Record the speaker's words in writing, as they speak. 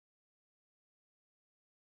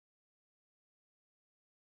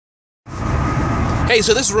Hey,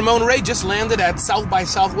 so this is Ramon Ray, just landed at South by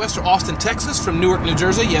Southwest or Austin, Texas from Newark, New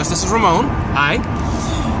Jersey. Yes, this is Ramon. Hi.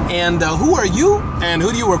 And who are you and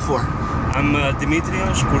who do you work for? I'm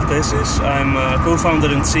Dimitrios Kourtesis. I'm co-founder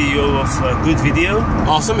and CEO of GoodVidio.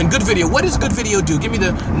 Awesome. And GoodVidio, what does GoodVidio do? Give me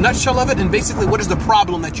the nutshell of it, and basically what is the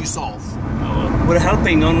problem that you solve? We're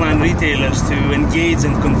helping online retailers to engage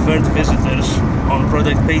and convert visitors on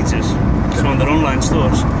product pages, so on their online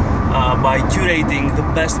stores, by curating the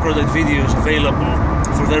best product videos available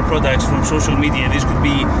for their products from social media. These could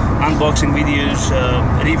be unboxing videos,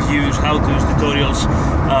 reviews, how-tos, tutorials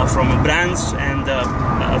from brands and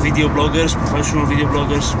video bloggers, professional video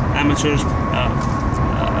bloggers, amateurs,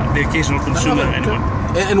 the occasional consumer, anyone.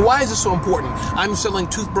 And why is this so important? I'm selling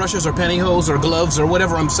toothbrushes or pantyhose or gloves or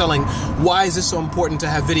whatever I'm selling. Why is this so important to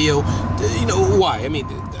have video? You know, why? I mean,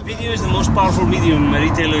 video is the most powerful medium a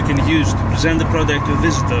retailer can use to present the product to a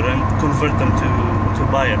visitor and convert them to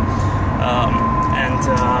a buyer.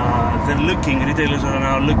 Retailers are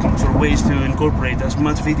now looking for ways to incorporate as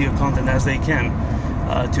much video content as they can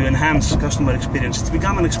to enhance customer experience. It's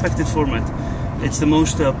become an expected format. It's the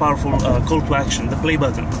most powerful call to action, the play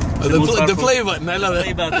button. The play button, I love it. The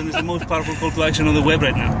play button is the most powerful call to action on the web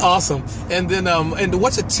right now. Awesome. And then, and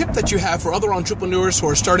what's a tip that you have for other entrepreneurs who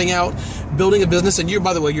are starting out, building a business? And you're,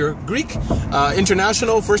 by the way, you're Greek,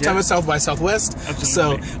 international, first time at South by Southwest.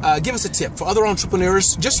 Absolutely. So give us a tip for other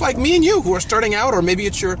entrepreneurs, just like me and you, who are starting out, or maybe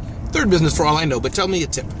it's your third business for all I know, but tell me a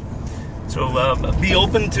tip. So be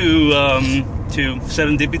open to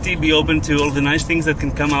serendipity, be open to all the nice things that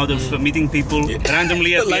can come out of meeting people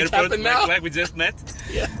randomly at the airport, like we just met.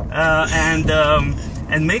 Yeah.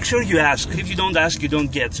 And make sure you ask. If you don't ask, you don't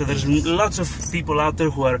get. So there's lots of people out there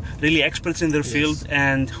who are really experts in their field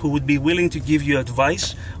and who would be willing to give you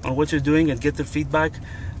advice on what you're doing and get their feedback.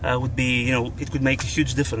 Would be, you know, it could make a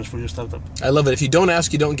huge difference for your startup. I love it. If you don't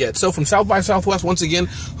ask, you don't get. So from South by Southwest, once again,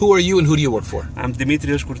 who are you and who do you work for? I'm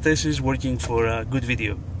Dimitrios Kourtesis, working for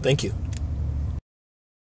GoodVidio. Thank you.